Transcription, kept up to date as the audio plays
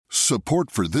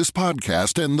Support for this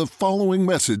podcast and the following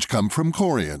message come from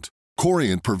Corient.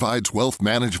 Corient provides wealth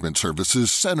management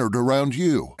services centered around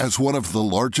you. As one of the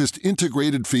largest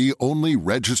integrated fee-only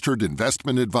registered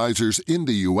investment advisors in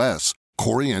the U.S.,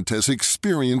 Corient has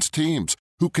experienced teams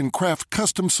who can craft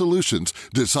custom solutions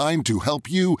designed to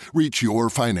help you reach your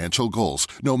financial goals,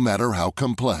 no matter how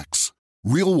complex.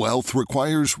 Real wealth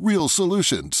requires real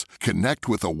solutions. Connect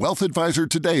with a wealth advisor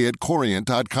today at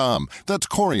Corient.com. That's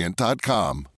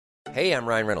Corient.com. Hey, I'm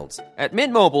Ryan Reynolds. At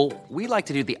Mint Mobile, we like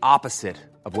to do the opposite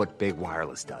of what Big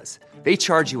Wireless does. They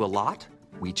charge you a lot,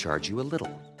 we charge you a little.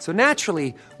 So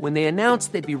naturally, when they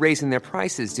announced they'd be raising their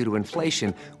prices due to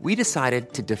inflation, we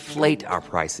decided to deflate our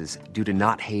prices due to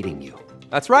not hating you.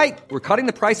 That's right. We're cutting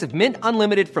the price of Mint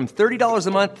Unlimited from $30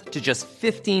 a month to just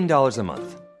 $15 a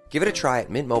month. Give it a try at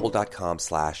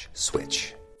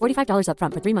mintmobile.com/switch. $45 up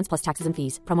front for 3 months plus taxes and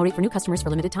fees. Promo rate for new customers for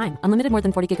limited time. Unlimited more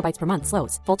than 40 gigabytes per month.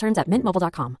 Slows full terms at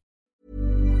mintmobile.com.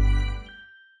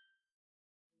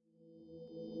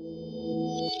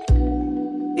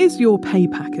 Is your pay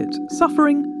packet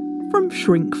suffering from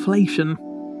shrinkflation?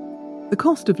 The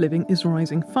cost of living is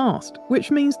rising fast,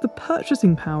 which means the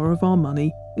purchasing power of our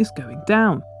money is going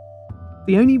down.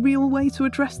 The only real way to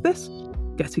address this?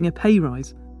 Getting a pay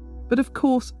rise. But of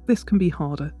course, this can be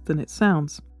harder than it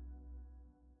sounds.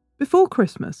 Before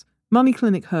Christmas, Money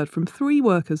Clinic heard from 3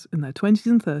 workers in their 20s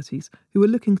and 30s who were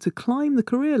looking to climb the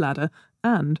career ladder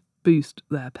and boost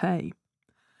their pay.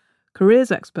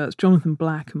 Careers experts Jonathan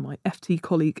Black and my FT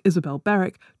colleague Isabel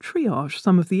Berwick triage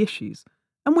some of the issues,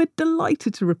 and we're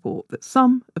delighted to report that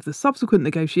some of the subsequent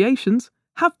negotiations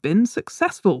have been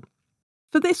successful.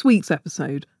 For this week's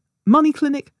episode, Money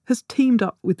Clinic has teamed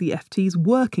up with the FT's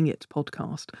Working It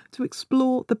podcast to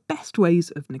explore the best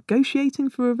ways of negotiating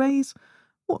for a raise,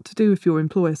 what to do if your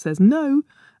employer says no,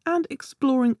 and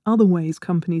exploring other ways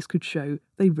companies could show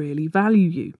they really value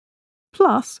you.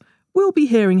 Plus, we'll be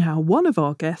hearing how one of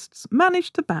our guests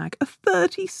managed to bag a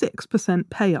 36%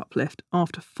 pay uplift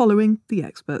after following the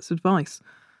expert's advice.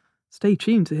 Stay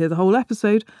tuned to hear the whole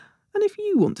episode, and if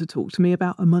you want to talk to me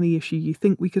about a money issue you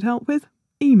think we could help with,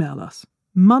 email us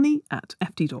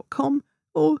money@ft.com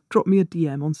or drop me a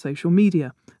DM on social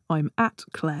media. I'm at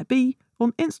Claire B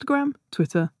on Instagram,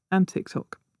 Twitter and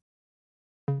TikTok.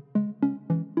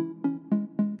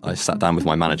 I sat down with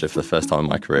my manager for the first time in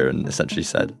my career and essentially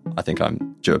said, I think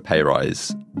I'm due a pay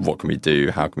rise. What can we do?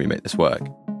 How can we make this work?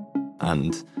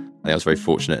 And I think I was very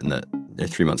fortunate in that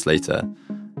 3 months later,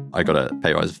 I got a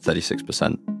pay rise of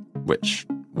 36%, which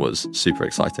was super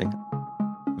exciting.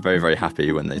 Very, very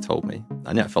happy when they told me.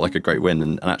 And yeah, it felt like a great win.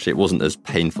 And actually, it wasn't as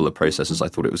painful a process as I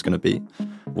thought it was going to be.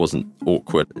 It wasn't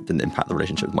awkward. It didn't impact the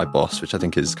relationship with my boss, which I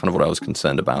think is kind of what I was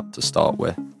concerned about to start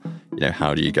with. You know,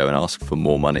 how do you go and ask for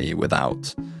more money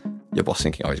without your boss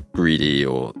thinking, oh, he's greedy,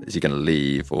 or is he going to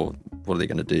leave, or what are they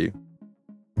going to do?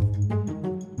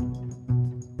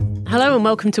 Hello and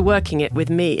welcome to Working It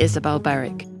with me, Isabel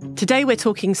Berwick. Today we're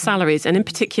talking salaries and in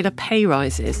particular pay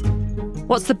rises.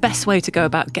 What's the best way to go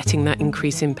about getting that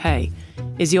increase in pay?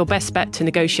 Is your best bet to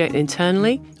negotiate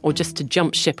internally or just to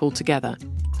jump ship altogether?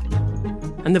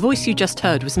 And the voice you just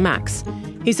heard was Max.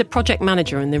 He's a project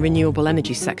manager in the renewable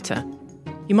energy sector.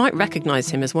 You might recognise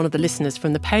him as one of the listeners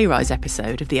from the Pay Rise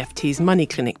episode of the FT's Money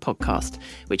Clinic podcast,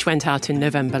 which went out in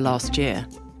November last year.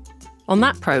 On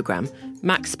that programme,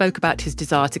 Max spoke about his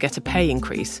desire to get a pay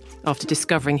increase after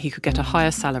discovering he could get a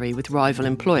higher salary with rival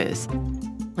employers.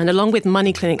 And along with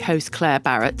Money Clinic host Claire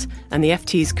Barrett and the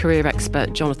FT's career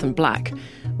expert Jonathan Black,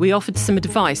 we offered some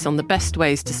advice on the best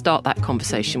ways to start that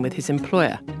conversation with his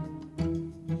employer.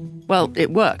 Well,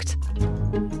 it worked.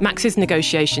 Max's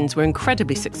negotiations were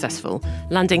incredibly successful,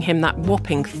 landing him that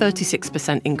whopping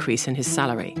 36% increase in his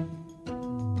salary.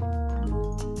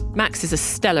 Max is a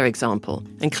stellar example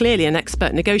and clearly an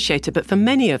expert negotiator, but for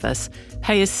many of us,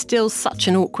 pay is still such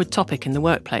an awkward topic in the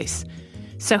workplace.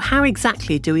 So how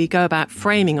exactly do we go about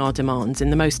framing our demands in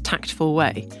the most tactful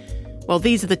way? Well,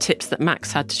 these are the tips that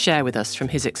Max had to share with us from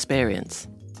his experience.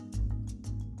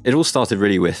 It all started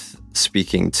really with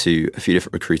speaking to a few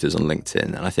different recruiters on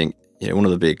LinkedIn. And I think, one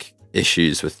of the big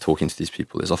issues with talking to these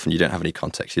people is often you don't have any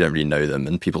context, you don't really know them,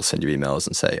 and people send you emails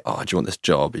and say, oh, do you want this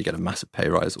job? You get a massive pay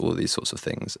rise, all of these sorts of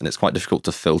things. And it's quite difficult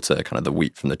to filter kind of the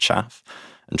wheat from the chaff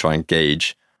and try and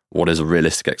gauge what is a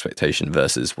realistic expectation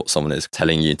versus what someone is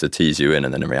telling you to tease you in,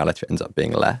 and then in reality it ends up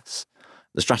being less.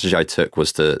 The strategy I took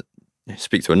was to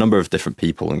speak to a number of different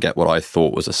people and get what I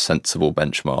thought was a sensible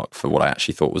benchmark for what I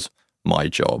actually thought was my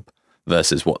job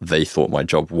versus what they thought my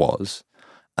job was.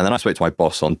 And then I spoke to my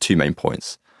boss on 2 main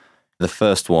points. The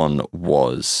first one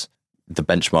was the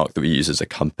benchmark that we use as a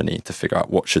company to figure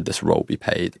out what should this role be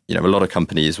paid. A lot of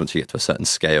companies, once you get to a certain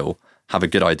scale, have a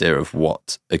good idea of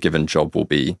what a given job will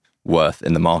be worth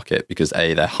in the market, because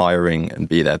A, they're hiring, and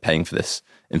B, they're paying for this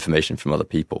information from other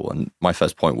people. And my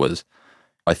first point was,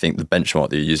 I think the benchmark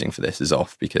that you're using for this is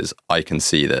off, because I can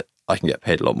see that I can get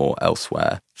paid a lot more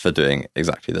elsewhere for doing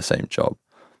exactly the same job.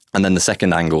 And then the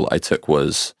second angle I took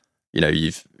was,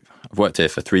 I've worked here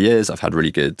for 3 years, I've had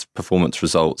really good performance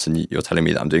results, and you're telling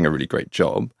me that I'm doing a really great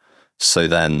job. So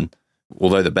then,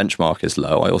 although the benchmark is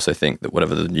low, I also think that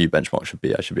whatever the new benchmark should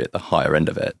be, I should be at the higher end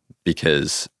of it,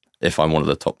 because if I'm one of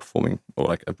the top performing, or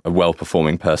like a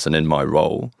well-performing person in my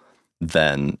role,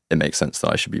 then it makes sense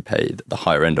that I should be paid at the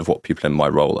higher end of what people in my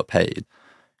role are paid.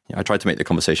 I tried to make the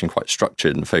conversation quite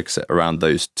structured and focus it around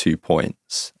those 2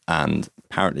 points. And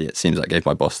apparently it seems like I gave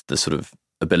my boss the sort of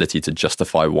ability to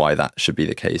justify why that should be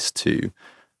the case to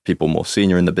people more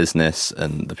senior in the business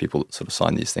and the people that sort of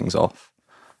sign these things off.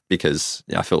 Because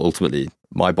I feel ultimately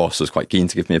my boss was quite keen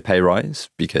to give me a pay rise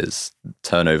because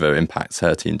turnover impacts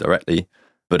her team directly.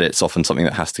 But it's often something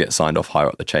that has to get signed off higher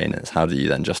up the chain. It's how do you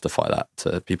then justify that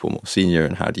to people more senior,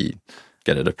 and how do you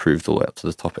get it approved all the way up to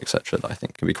the top, etc., that I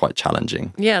think can be quite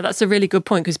challenging. Yeah, that's a really good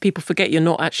point, because people forget you're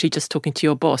not actually just talking to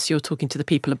your boss, you're talking to the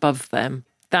people above them.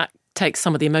 That takes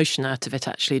some of the emotion out of it,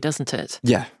 actually, doesn't it?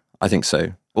 Yeah, I think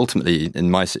so. Ultimately,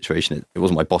 in my situation, it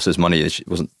wasn't my boss's money. It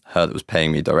wasn't her that was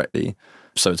paying me directly.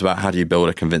 So it's about how do you build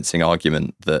a convincing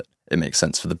argument that it makes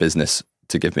sense for the business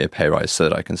to give me a pay rise so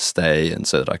that I can stay and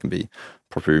so that I can be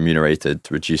properly remunerated,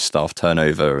 to reduce staff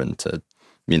turnover, and to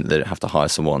mean that they don't have to hire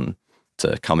someone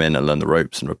to come in and learn the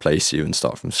ropes and replace you and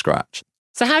start from scratch.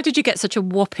 So how did you get such a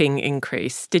whopping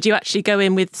increase? Did you actually go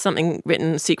in with something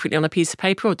written secretly on a piece of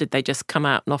paper, or did they just come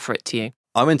out and offer it to you?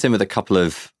 I went in with a couple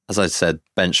of, as I said,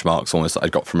 benchmarks almost that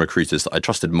I'd got from recruiters that I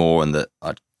trusted more and that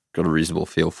I'd got a reasonable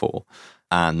feel for.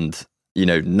 And,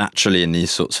 naturally in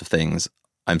these sorts of things,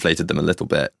 I inflated them a little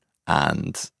bit,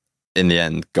 and in the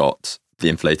end got the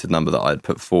inflated number that I'd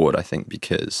put forward, I think,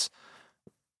 because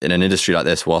in an industry like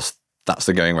this, whilst that's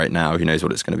the going rate now, who knows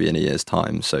what it's going to be in a year's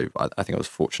time. So I think I was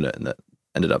fortunate in that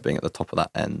ended up being at the top of that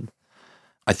end.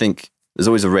 I think there's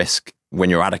always a risk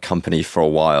when you're at a company for a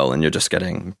while and you're just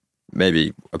getting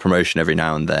maybe a promotion every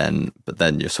now and then, but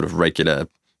then your sort of regular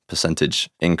percentage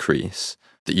increase,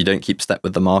 that you don't keep step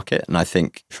with the market. And I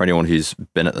think for anyone who's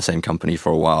been at the same company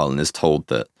for a while and is told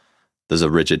that there's a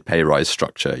rigid pay rise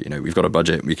structure, we've got a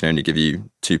budget, we can only give you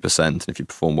 2%, and if you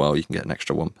perform well, you can get an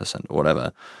extra 1% or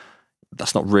whatever.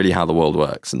 That's not really how the world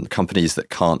works. And companies that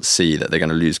can't see that they're going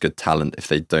to lose good talent if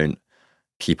they don't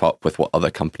keep up with what other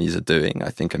companies are doing,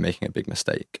 I think are making a big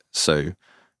mistake. So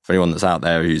for anyone that's out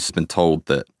there who's been told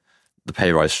that the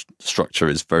pay rise structure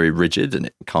is very rigid and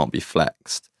it can't be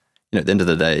flexed, at the end of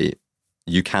the day,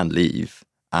 you can leave,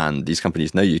 and these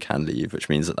companies know you can leave, which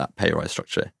means that pay rise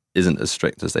structure isn't as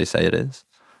strict as they say it is.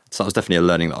 So that was definitely a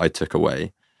learning that I took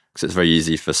away, because it's very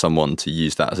easy for someone to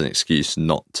use that as an excuse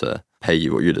not to pay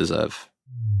you what you deserve.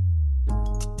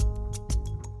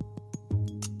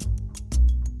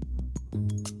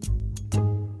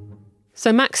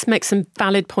 So Max makes some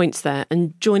valid points there,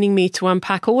 and joining me to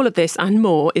unpack all of this and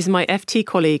more is my FT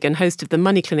colleague and host of the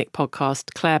Money Clinic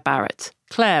podcast, Claire Barrett.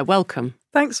 Claire, welcome.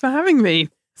 Thanks for having me.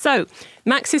 So,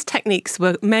 Max's techniques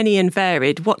were many and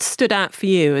varied. What stood out for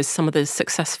you as some of the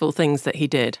successful things that he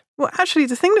did? Well, actually,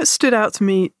 the thing that stood out to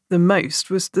me the most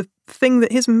was the thing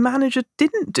that his manager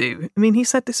didn't do. I mean, he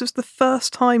said this was the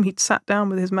first time he'd sat down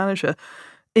with his manager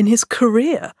in his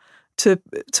career to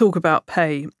talk about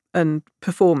pay and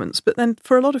performance. But then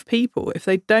for a lot of people, if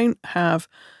they don't have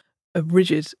a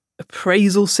rigid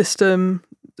appraisal system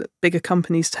that bigger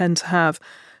companies tend to have,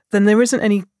 then there isn't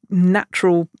any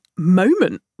natural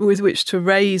moment with which to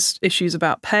raise issues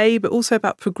about pay, but also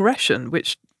about progression,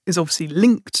 which is obviously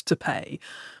linked to pay.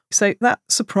 So that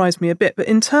surprised me a bit. But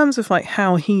in terms of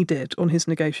how he did on his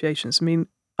negotiations, I mean,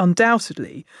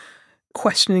 undoubtedly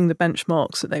questioning the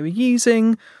benchmarks that they were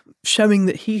using, showing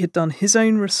that he had done his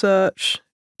own research,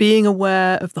 being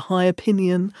aware of the high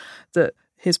opinion that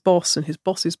his boss and his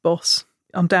boss's boss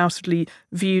undoubtedly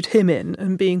viewed him in,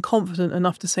 and being confident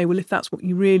enough to say, well, if that's what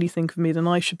you really think of me, then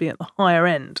I should be at the higher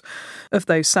end of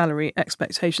those salary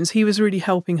expectations. He was really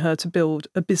helping her to build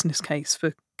a business case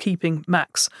for keeping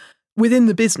Max within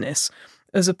the business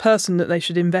as a person that they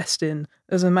should invest in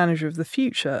as a manager of the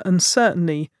future. And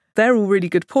certainly they're all really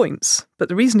good points. But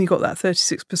the reason he got that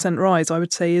 36% rise, I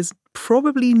would say, is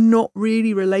probably not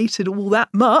really related all that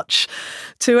much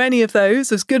to any of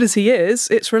those. As good as he is,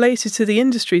 it's related to the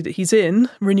industry that he's in,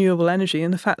 renewable energy,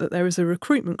 and the fact that there is a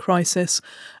recruitment crisis,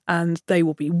 and they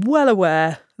will be well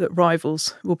aware that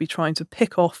rivals will be trying to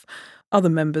pick off other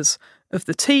members of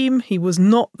the team. He was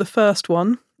not the first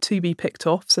one to be picked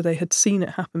off, so they had seen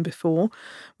it happen before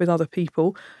with other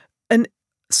people. And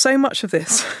so much of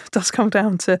this does come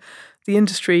down to the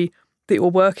industry that you're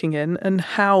working in and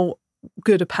how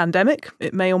good a pandemic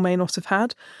it may or may not have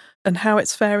had, and how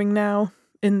it's faring now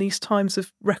in these times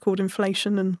of record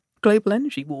inflation and global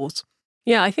energy wars.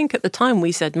 Yeah, I think at the time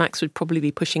we said Max would probably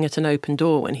be pushing at an open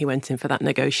door when he went in for that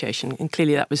negotiation, and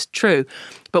clearly that was true.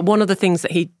 But one of the things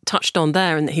that he touched on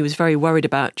there and that he was very worried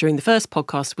about during the first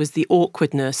podcast was the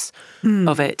awkwardness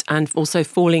of it, and also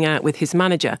falling out with his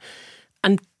manager.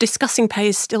 And discussing pay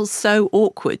is still so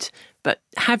awkward. But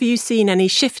have you seen any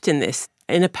shift in this?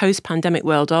 In a post-pandemic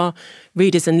world, are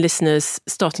readers and listeners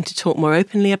starting to talk more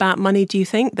openly about money, do you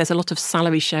think? There's a lot of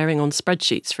salary sharing on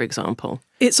spreadsheets, for example.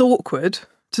 It's awkward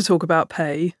to talk about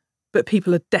pay, but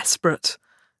people are desperate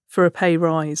for a pay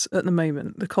rise at the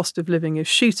moment. The cost of living is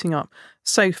shooting up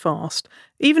so fast.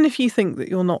 Even if you think that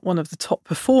you're not one of the top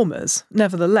performers,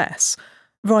 nevertheless,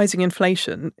 rising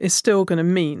inflation is still going to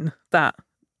mean that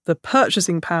the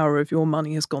purchasing power of your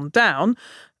money has gone down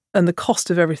and the cost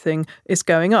of everything is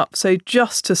going up. So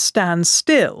just to stand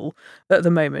still at the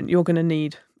moment, you're going to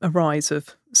need a rise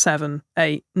of 7,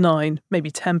 8, 9, maybe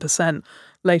 10%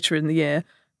 later in the year,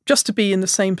 just to be in the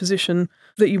same position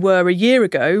that you were a year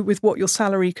ago with what your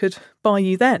salary could buy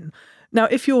you then. Now,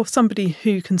 if you're somebody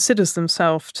who considers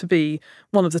themselves to be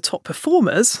one of the top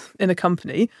performers in a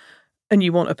company and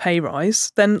you want a pay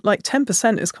rise, then like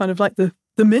 10% is kind of like the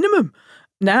minimum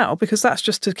now, because that's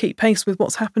just to keep pace with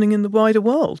what's happening in the wider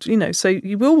world, so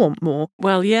you will want more.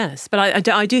 Well, yes, but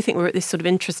I do think we're at this sort of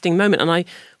interesting moment, and I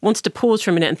wanted to pause for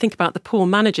a minute and think about the poor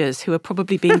managers who are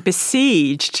probably being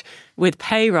besieged with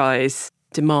pay rise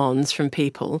demands from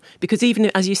people, because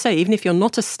even, as you say, even if you're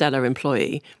not a stellar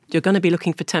employee, you're going to be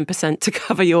looking for 10% to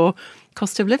cover your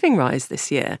cost of living rise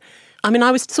this year. I mean,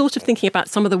 I was sort of thinking about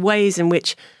some of the ways in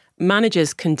which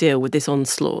managers can deal with this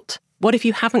onslaught. What if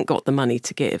you haven't got the money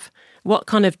to give? What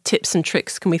kind of tips and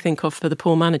tricks can we think of for the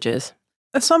poor managers?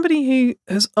 As somebody who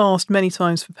has asked many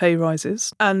times for pay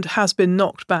rises and has been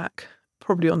knocked back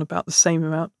probably on about the same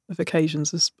amount of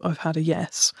occasions as I've had a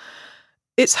yes,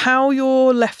 it's how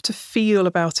you're left to feel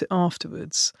about it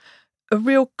afterwards. A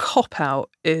real cop-out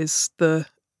is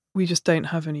we just don't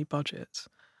have any budget.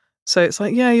 So it's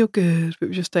like, yeah, you're good, but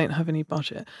we just don't have any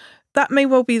budget. That may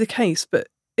well be the case, but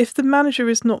if the manager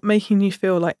is not making you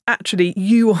feel like actually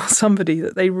you are somebody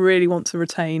that they really want to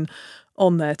retain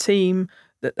on their team,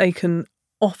 that they can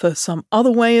offer some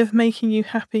other way of making you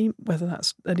happy, whether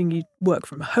that's letting you work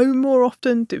from home more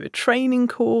often, do a training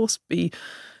course, be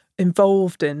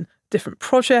involved in different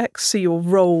projects, see your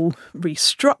role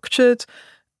restructured.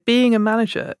 Being a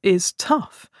manager is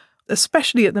tough,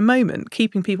 especially at the moment,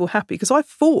 keeping people happy, because I've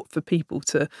fought for people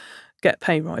to get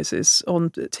pay rises on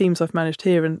teams I've managed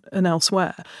here and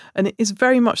elsewhere. And it is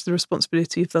very much the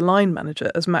responsibility of the line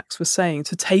manager, as Max was saying,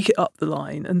 to take it up the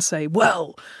line and say,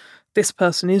 well, this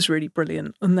person is really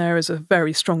brilliant and there is a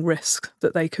very strong risk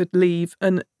that they could leave,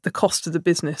 and the cost of the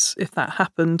business, if that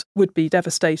happened, would be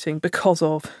devastating because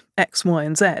of X, Y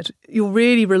and Z. You're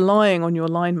really relying on your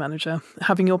line manager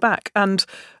having your back. And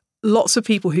lots of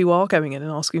people who are going in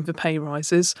and asking for pay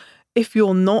rises, if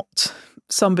you're not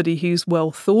somebody who's well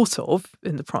thought of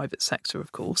in the private sector,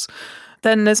 of course,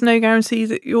 then there's no guarantee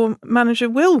that your manager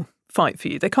will fight for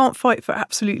you. They can't fight for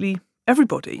absolutely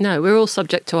everybody. No, we're all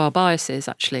subject to our biases,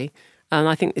 actually. And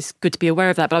I think it's good to be aware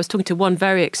of that. But I was talking to one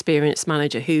very experienced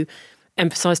manager who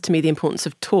emphasised to me the importance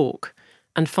of talk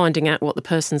and finding out what the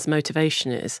person's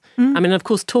motivation is. I mean, of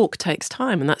course, talk takes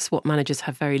time, and that's what managers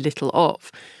have very little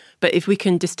of. But if we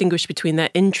can distinguish between their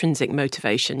intrinsic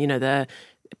motivation, their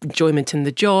enjoyment in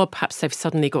the job, perhaps they've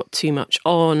suddenly got too much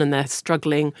on and they're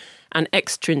struggling, and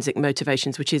extrinsic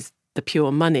motivations, which is the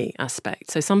pure money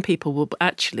aspect. So some people will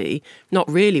actually not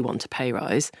really want a pay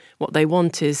rise. What they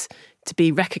want is to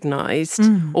be recognised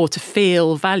or to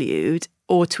feel valued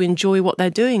or to enjoy what they're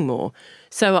doing more.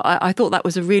 So I thought that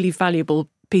was a really valuable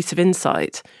piece of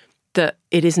insight, that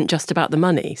it isn't just about the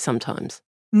money sometimes.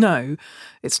 No,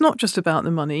 it's not just about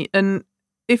the money. And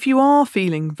if you are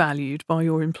feeling valued by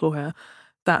your employer,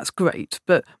 that's great.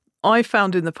 But I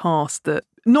found in the past that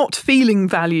not feeling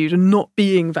valued and not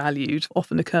being valued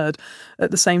often occurred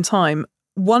at the same time.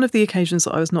 One of the occasions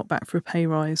that I was knocked back for a pay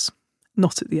rise,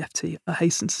 not at the FT, I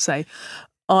hasten to say,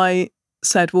 I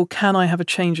said, well, can I have a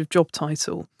change of job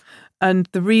title? And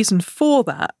the reason for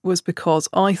that was because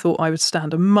I thought I would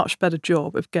stand a much better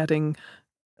job of getting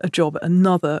a job at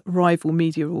another rival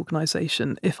media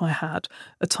organisation if I had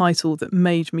a title that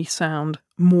made me sound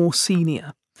more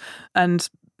senior. And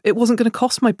it wasn't going to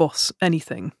cost my boss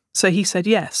anything. So he said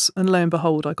yes. And lo and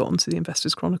behold, I got onto the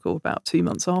Investors Chronicle about 2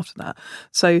 months after that.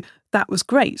 So that was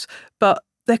great. But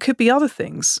there could be other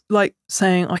things, like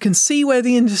saying, I can see where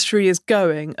the industry is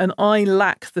going and I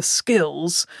lack the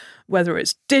skills, whether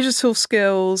it's digital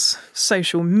skills,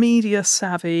 social media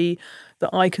savvy,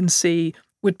 that I can see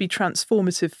would be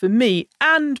transformative for me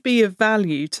and be of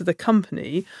value to the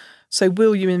company. So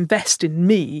will you invest in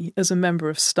me as a member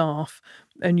of staff,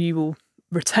 and you will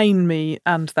retain me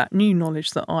and that new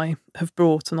knowledge that I have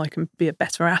brought, and I can be a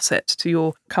better asset to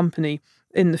your company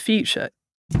in the future.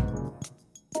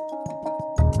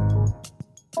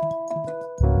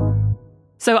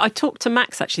 So I talked to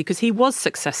Max, actually, because he was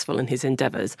successful in his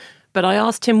endeavours, but I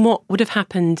asked him what would have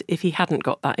happened if he hadn't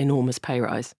got that enormous pay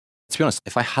rise. To be honest,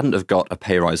 if I hadn't have got a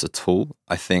pay rise at all,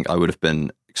 I think I would have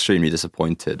been extremely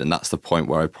disappointed. And that's the point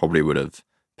where I probably would have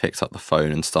picked up the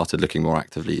phone and started looking more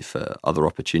actively for other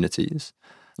opportunities.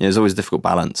 There's always a difficult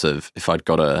balance of if I'd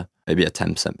got maybe a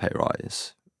 10% pay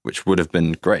rise, which would have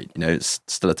been great. It's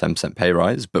still a 10% pay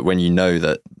rise, but when you know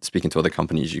that speaking to other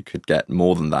companies, you could get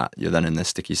more than that, you're then in this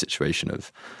sticky situation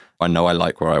of, I know I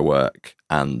like where I work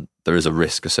and there is a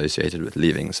risk associated with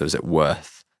leaving. So is it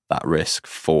worth that risk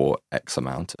for X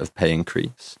amount of pay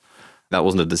increase? That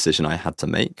wasn't a decision I had to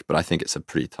make, but I think it's a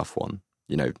pretty tough one.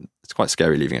 It's quite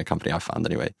scary leaving a company, I found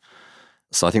anyway.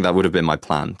 So I think that would have been my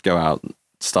plan. Go out,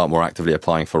 start more actively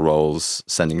applying for roles,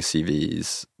 sending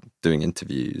CVs, doing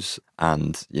interviews.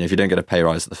 And, if you don't get a pay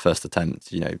rise at the first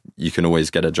attempt, you can always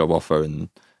get a job offer and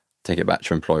take it back to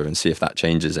your employer and see if that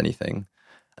changes anything.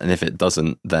 And if it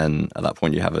doesn't, then at that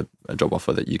point you have a job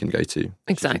offer that you can go to.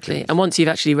 Exactly. And once you've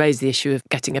actually raised the issue of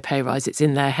getting a pay rise, it's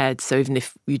in their head. So even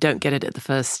if you don't get it at the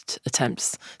first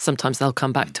attempts, sometimes they'll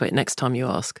come back to it next time you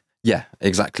ask. Yeah,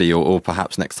 exactly. Or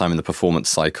perhaps next time in the performance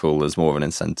cycle as more of an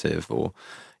incentive. Or,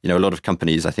 a lot of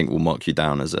companies, I think, will mark you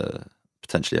down as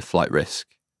potentially a flight risk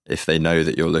if they know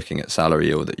that you're looking at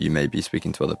salary or that you may be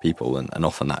speaking to other people. And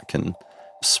often that can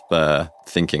spur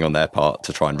thinking on their part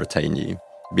to try and retain you.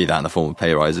 Be that in the form of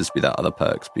pay rises, be that other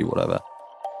perks, be whatever.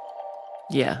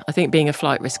 Yeah, I think being a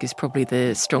flight risk is probably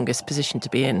the strongest position to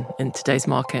be in today's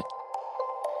market.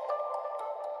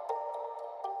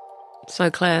 So,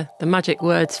 Claire, the magic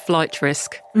words flight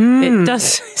risk. It does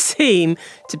seem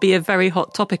to be a very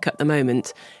hot topic at the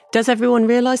moment. Does everyone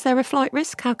realise they're a flight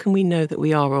risk? How can we know that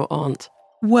we are or aren't?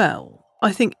 Well,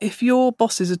 I think if your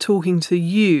bosses are talking to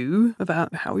you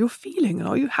about how you're feeling and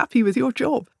are you happy with your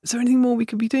job, is there anything more we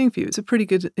could be doing for you? It's a pretty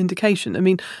good indication. I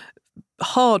mean,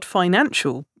 hard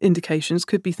financial indications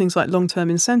could be things like long-term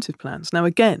incentive plans. Now,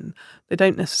 again, they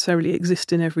don't necessarily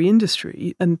exist in every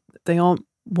industry and they aren't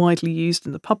widely used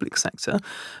in the public sector,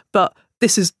 but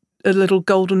this is a little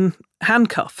golden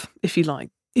handcuff, if you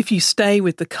like. If you stay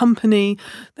with the company,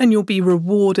 then you'll be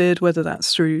rewarded, whether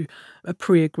that's through a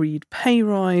pre-agreed pay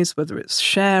rise, whether it's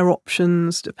share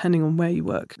options, depending on where you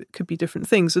work. It could be different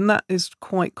things. And that is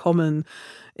quite common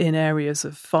in areas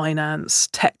of finance,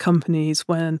 tech companies,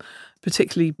 when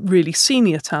particularly really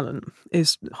senior talent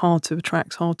is hard to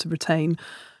attract, hard to retain.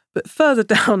 But further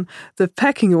down the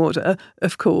pecking order,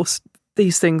 of course,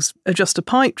 these things are just a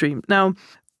pipe dream. Now,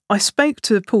 I spoke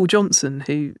to Paul Johnson,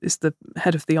 who is the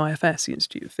head of the IFS, the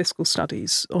Institute of Fiscal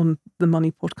Studies, on the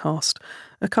Money podcast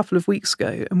a couple of weeks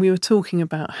ago, and we were talking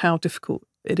about how difficult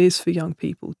it is for young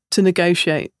people to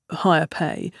negotiate higher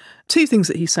pay. Two things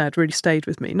that he said really stayed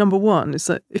with me. Number one is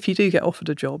that if you do get offered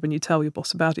a job and you tell your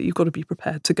boss about it, you've got to be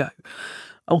prepared to go,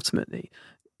 ultimately.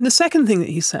 And the second thing that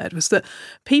he said was that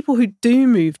people who do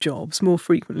move jobs more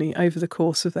frequently over the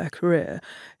course of their career,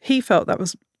 he felt that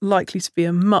was likely to be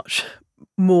a much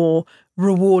more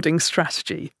rewarding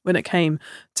strategy when it came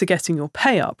to getting your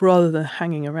pay up rather than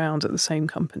hanging around at the same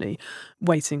company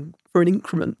waiting for an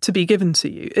increment to be given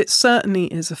to you. It certainly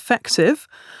is effective,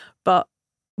 but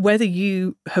whether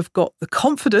you have got the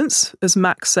confidence, as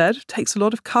Max said, it takes a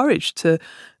lot of courage to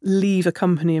leave a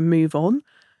company and move on.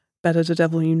 Better the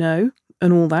devil you know,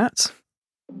 and all that.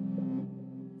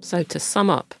 So to sum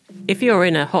up, if you're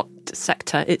in a hot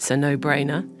sector, it's a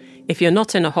no-brainer. If you're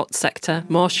not in a hot sector,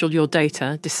 marshal your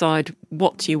data, decide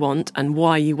what you want and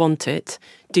why you want it.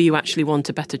 Do you actually want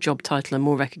a better job title and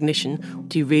more recognition?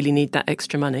 Do you really need that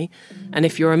extra money? And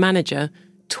if you're a manager,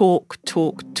 talk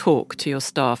to your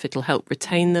staff. It'll help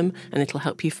retain them and it'll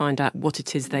help you find out what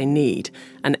it is they need.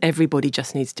 And everybody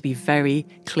just needs to be very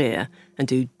clear and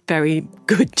do very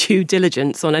good due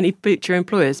diligence on any future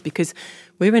employers, because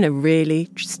we're in a really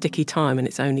sticky time and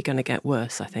it's only going to get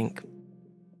worse, I think.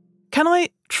 Can I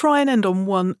try and end on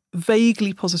one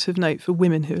vaguely positive note for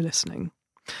women who are listening?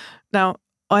 Now,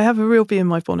 I have a real bee in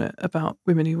my bonnet about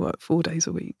women who work 4 days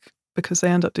a week because they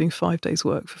end up doing 5 days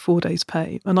work for 4 days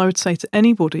pay. And I would say to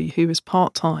anybody who is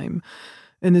part-time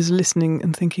and is listening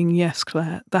and thinking, yes,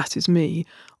 Claire, that is me,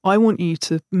 I want you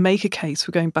to make a case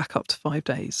for going back up to 5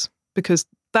 days, because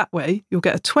that way you'll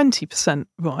get a 20%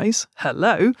 rise.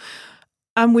 Hello.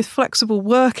 And with flexible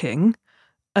working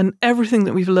and everything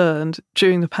that we've learned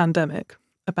during the pandemic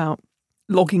about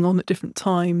logging on at different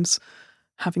times,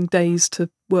 having days to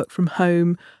work from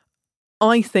home,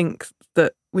 I think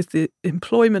that with the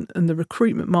employment and the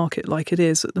recruitment market like it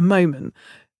is at the moment,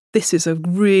 this is a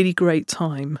really great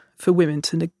time for women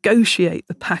to negotiate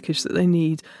the package that they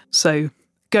need. So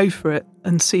go for it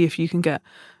and see if you can get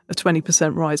a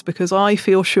 20% rise, because I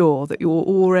feel sure that you're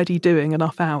already doing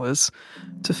enough hours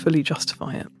to fully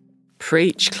justify it.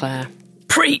 Preach, Claire.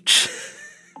 Preach!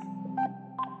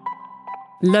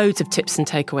 Loads of tips and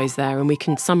takeaways there, and we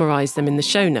can summarise them in the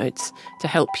show notes to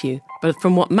help you. But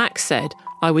from what Max said,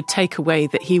 I would take away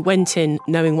that he went in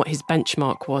knowing what his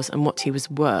benchmark was and what he was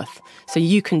worth. So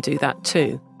you can do that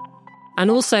too.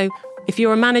 And also, if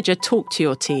you're a manager, talk to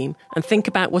your team and think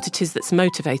about what it is that's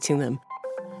motivating them.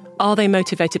 Are they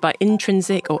motivated by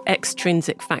intrinsic or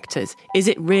extrinsic factors? Is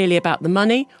it really about the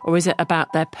money, or is it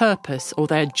about their purpose or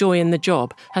their joy in the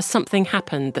job? Has something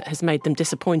happened that has made them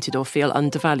disappointed or feel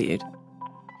undervalued?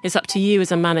 It's up to you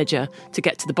as a manager to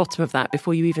get to the bottom of that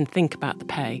before you even think about the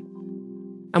pay.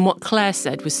 And what Claire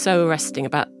said was so arresting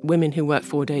about women who work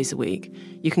 4 days a week.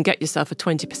 You can get yourself a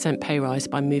 20% pay rise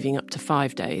by moving up to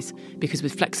 5 days, because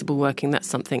with flexible working, that's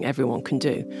something everyone can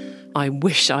do. I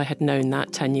wish I had known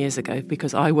that 10 years ago,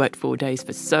 because I worked 4 days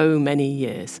for so many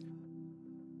years.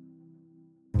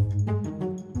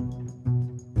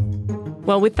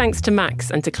 Well, with thanks to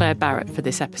Max and to Claire Barrett for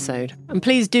this episode. And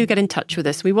please do get in touch with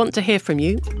us. We want to hear from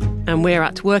you. And we're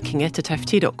at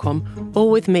workingit@ft.com, or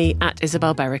with me at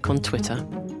Isabel Berwick on Twitter.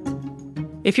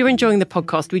 If you're enjoying the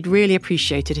podcast, we'd really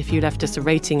appreciate it if you left us a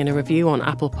rating and a review on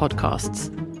Apple Podcasts.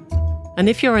 And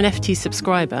if you're an FT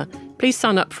subscriber, please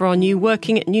sign up for our new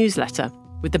Working It newsletter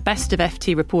with the best of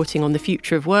FT reporting on the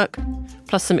future of work,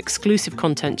 plus some exclusive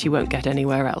content you won't get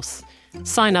anywhere else.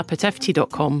 Sign up at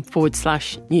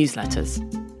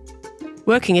ft.com/newsletters.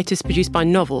 Working It is produced by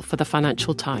Novel for the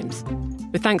Financial Times,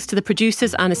 with thanks to the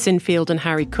producers Anna Sinfield and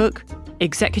Harry Cook,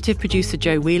 executive producer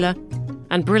Joe Wheeler,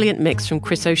 and brilliant mix from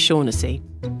Chris O'Shaughnessy.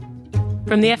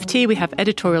 From the FT, we have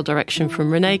editorial direction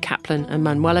from Renee Kaplan and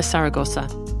Manuela Saragossa,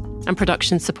 and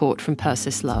production support from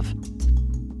Persis Love.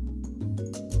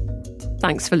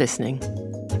 Thanks for listening.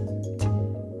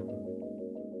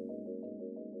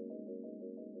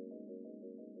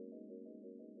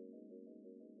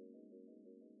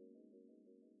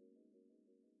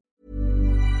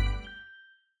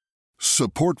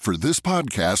 Support for this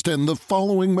podcast and the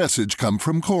following message come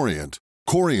from Corient.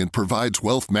 Corient provides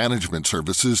wealth management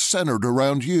services centered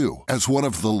around you. As one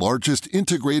of the largest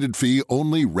integrated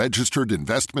fee-only registered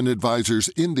investment advisors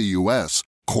in the U.S.,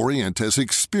 Corient has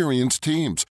experienced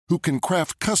teams who can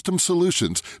craft custom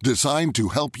solutions designed to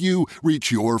help you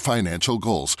reach your financial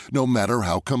goals, no matter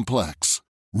how complex.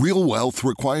 Real wealth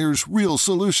requires real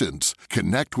solutions.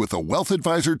 Connect with a wealth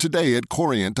advisor today at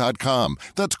Corient.com.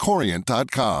 That's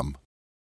Corient.com.